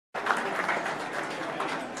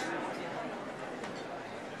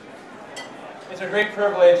It's a great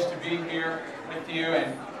privilege to be here with you,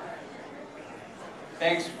 and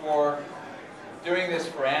thanks for doing this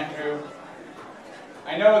for Andrew.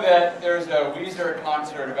 I know that there's a Weezer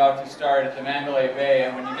concert about to start at the Mandalay Bay,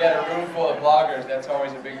 and when you get a room full of bloggers, that's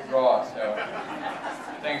always a big draw, so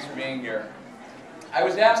thanks for being here. I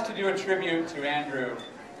was asked to do a tribute to Andrew,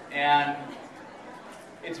 and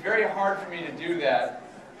it's very hard for me to do that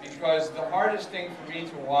because the hardest thing for me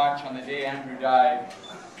to watch on the day Andrew died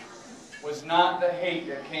was not the hate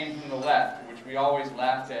that came from the left, which we always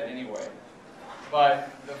laughed at anyway,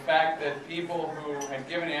 but the fact that people who had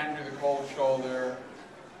given Andrew the cold shoulder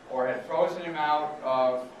or had frozen him out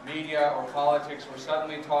of media or politics were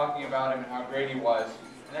suddenly talking about him and how great he was.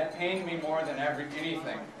 And that pained me more than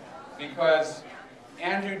anything, because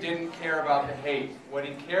Andrew didn't care about the hate. What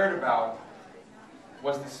he cared about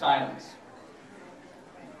was the silence.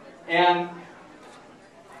 And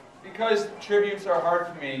because tributes are hard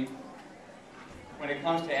for me when it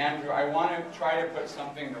comes to Andrew, I want to try to put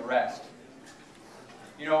something to rest.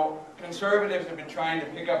 You know, conservatives have been trying to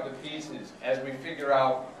pick up the pieces as we figure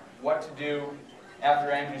out what to do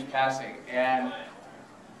after Andrew's passing. And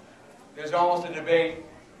there's almost a debate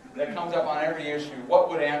that comes up on every issue.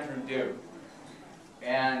 What would Andrew do?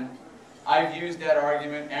 And I've used that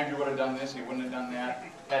argument. Andrew would have done this, he wouldn't have done that.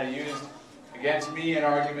 Had it used against me in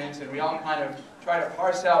arguments, and we all kind of try to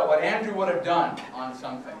parse out what Andrew would have done on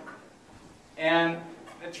something. And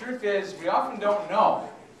the truth is, we often don't know.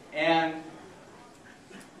 And,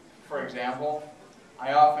 for example,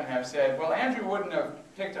 I often have said, well, Andrew wouldn't have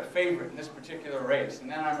picked a favorite in this particular race.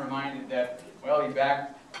 And then I'm reminded that, well, he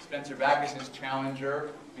backed Spencer Backus's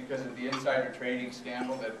challenger because of the insider trading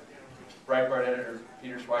scandal that Breitbart editor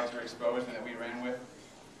Peter Schweitzer exposed and that we ran with.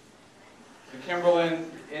 The Kimberlin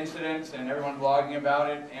incidents and everyone blogging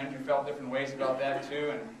about it, Andrew felt different ways about that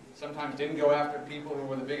too, and sometimes didn't go after people who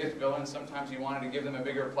were the biggest villains. Sometimes he wanted to give them a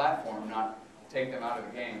bigger platform, not take them out of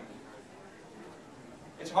the game.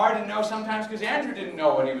 It's hard to know sometimes because Andrew didn't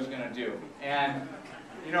know what he was going to do. And,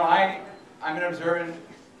 you know, I'm an observant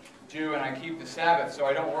Jew and I keep the Sabbath, so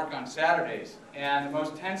I don't work on Saturdays. And the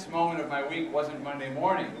most tense moment of my week wasn't Monday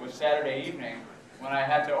morning, it was Saturday evening when I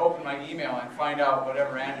had to open my email and find out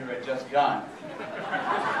whatever Andrew had just done.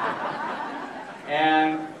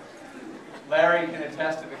 And Larry can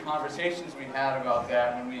attest to the conversations we had about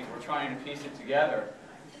that when we were trying to piece it together.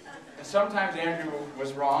 And sometimes Andrew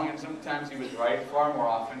was wrong and sometimes he was right, far more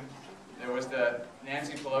often. There was the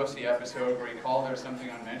Nancy Pelosi episode where he called her something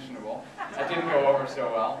unmentionable. That didn't go over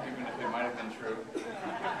so well, even if it might have been true.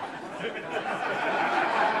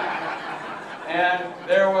 And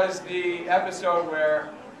there was the episode where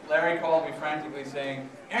Larry called me frantically saying,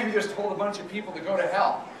 Andrew just told a bunch of people to go to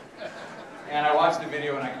hell. And I watched the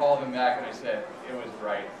video and I called him back and I said, it was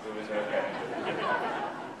right, it was okay.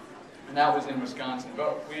 And that was in Wisconsin.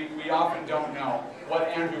 But we often don't know what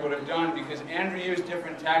Andrew would have done because Andrew used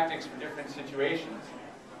different tactics for different situations.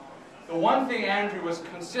 The one thing Andrew was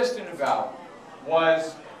consistent about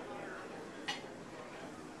was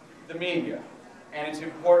the media and its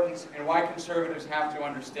importance and why conservatives have to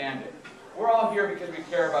understand it. We're all here because we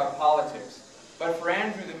care about politics. But for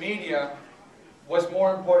Andrew, the media was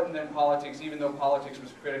more important than politics, even though politics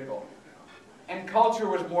was critical. And culture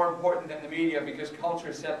was more important than the media because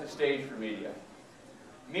culture set the stage for media.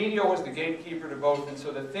 Media was the gatekeeper to both, and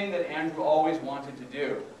so the thing that Andrew always wanted to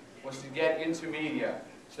do was to get into media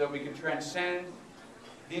so that we could transcend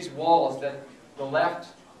these walls that the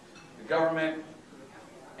left, the government,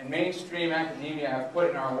 and mainstream academia have put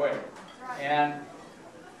in our way. And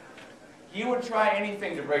he would try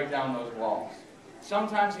anything to break down those walls.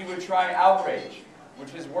 Sometimes he would try outrage,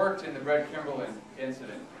 which has worked in the Brett Kimberlin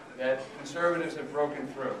incident, that conservatives have broken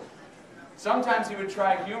through. Sometimes he would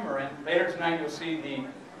try humor, and later tonight you'll see the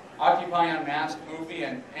Occupy Unmasked movie,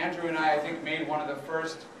 and Andrew and I think, made one of the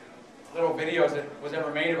first little videos that was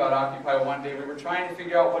ever made about Occupy one day. We were trying to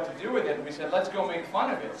figure out what to do with it, and we said, let's go make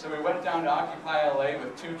fun of it. So we went down to Occupy LA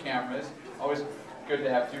with 2 cameras, always good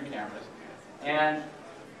to have 2 cameras, and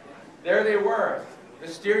there they were, the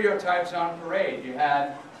stereotypes on parade. You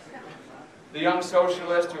had the young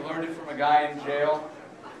socialist who learned it from a guy in jail,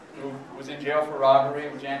 who was in jail for robbery,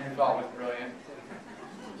 which Andrew thought was brilliant.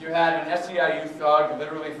 You had an SEIU thug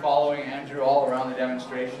literally following Andrew all around the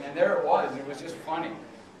demonstration, and there it was just funny.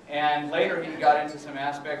 And later he got into some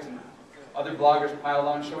aspects, and other bloggers piled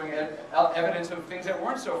on showing evidence of things that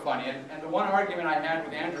weren't so funny. And the one argument I had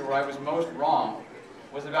with Andrew where I was most wrong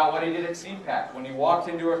was about what he did at CPAC, when he walked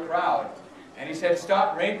into a crowd, and he said,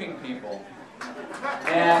 stop raping people.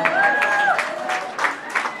 And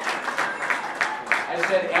I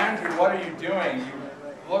said, Andrew, what are you doing? You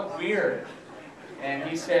look weird. And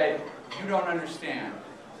he said, you don't understand.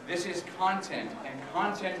 This is content, and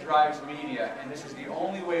content drives media, and this is the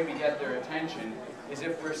only way we get their attention, is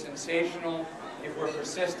if we're sensational, if we're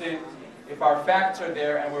persistent, if our facts are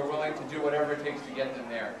there, and we're willing to do whatever it takes to get them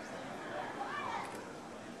there.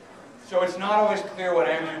 So it's not always clear what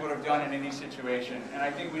Andrew would have done in any situation, and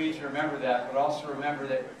I think we need to remember that, but also remember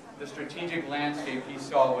that the strategic landscape he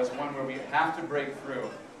saw was one where we have to break through,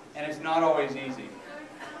 and it's not always easy.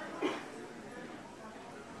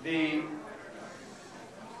 The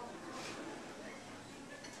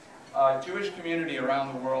Jewish community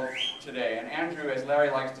around the world today, and Andrew, as Larry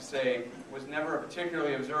likes to say, was never a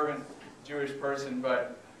particularly observant Jewish person,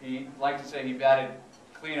 but he liked to say he batted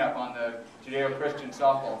cleanup on the Judeo-Christian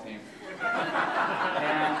softball team.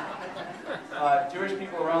 And Jewish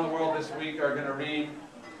people around the world this week are going to read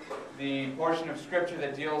the portion of Scripture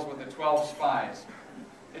that deals with the 12 spies.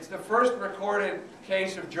 It's the first recorded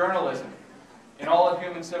case of journalism in all of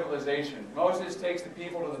human civilization. Moses takes the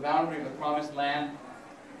people to the boundary of the Promised Land,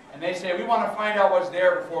 and they say, we want to find out what's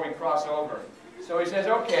there before we cross over. So he says,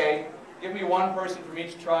 okay, give me one person from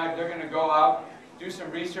each tribe. They're going to go out, do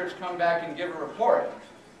some research, come back and give a report.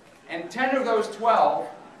 And 10 of those 12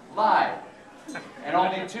 lied, and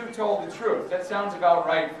only 2 told the truth. That sounds about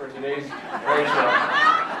right for today's ratio.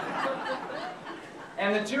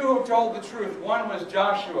 And the 2 who told the truth, one was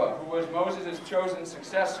Joshua, who was Moses' chosen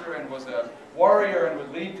successor and was a warrior and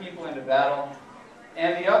would lead people into battle.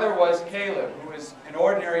 And the other was Caleb, who was an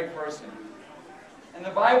ordinary person. And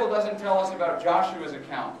the Bible doesn't tell us about Joshua's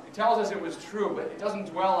account. It tells us it was true, but it doesn't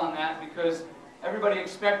dwell on that because everybody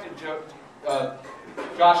expected Joshua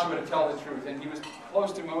to tell the truth, and he was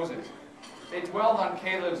close to Moses. They dwelled on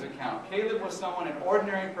Caleb's account. Caleb was someone, an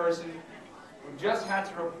ordinary person, who just had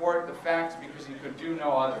to report the facts because he could do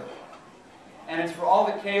no other. And it's for all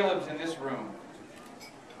the Calebs in this room,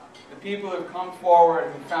 the people who have come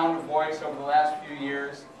forward, who found a voice over the last few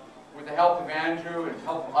years, with the help of Andrew and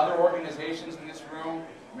help of other organizations in this room,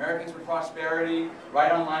 Americans for Prosperity,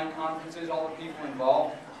 Right Online conferences, all the people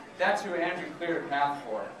involved. That's who Andrew cleared a path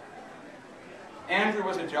for. Andrew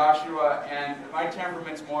was a Joshua, and my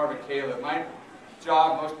temperament's more of a Caleb. My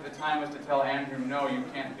job most of the time was to tell Andrew, no, you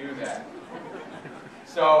can't do that.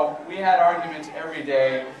 So we had arguments every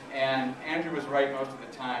day, and Andrew was right most of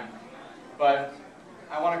the time. But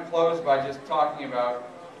I want to close by just talking about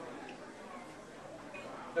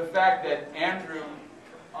the fact that Andrew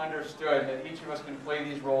understood that each of us can play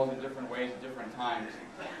these roles in different ways at different times.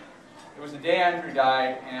 It was the day Andrew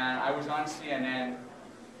died, and I was on CNN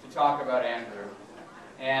to talk about Andrew.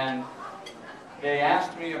 And they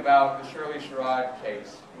asked me about the Shirley Sherrod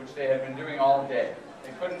case, which they had been doing all day.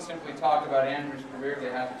 They couldn't simply talk about Andrew's career, they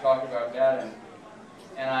had to talk about that.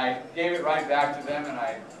 And I gave it right back to them, and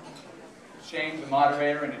I shamed the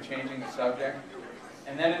moderator into changing the subject.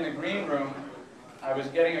 And then in the green room, I was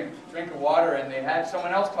getting a drink of water, and they had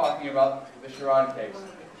someone else talking about the Sherrod case.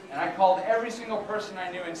 And I called every single person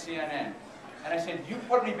I knew in CNN. And I said, you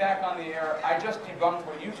put me back on the air. I just debunked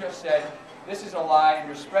what you just said. This is a lie, and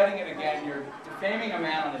you're spreading it again. You're defaming a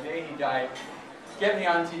man on the day he died. Get me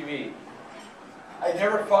on TV. I'd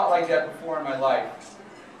never fought like that before in my life.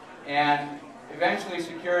 And eventually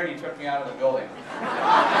security took me out of the building.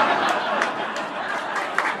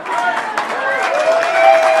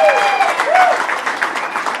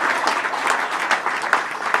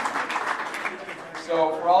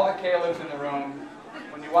 So for all the Calebs in the room,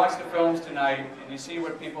 when you watch the films tonight and you see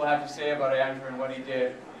what people have to say about Andrew and what he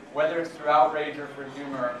did, whether it's through outrage or for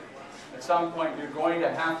humor, at some point you're going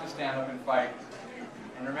to have to stand up and fight.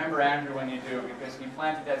 And remember Andrew when you do, because he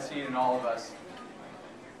planted that seed in all of us.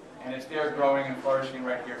 And it's there growing and flourishing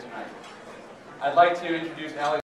right here tonight. I'd like to introduce Ali.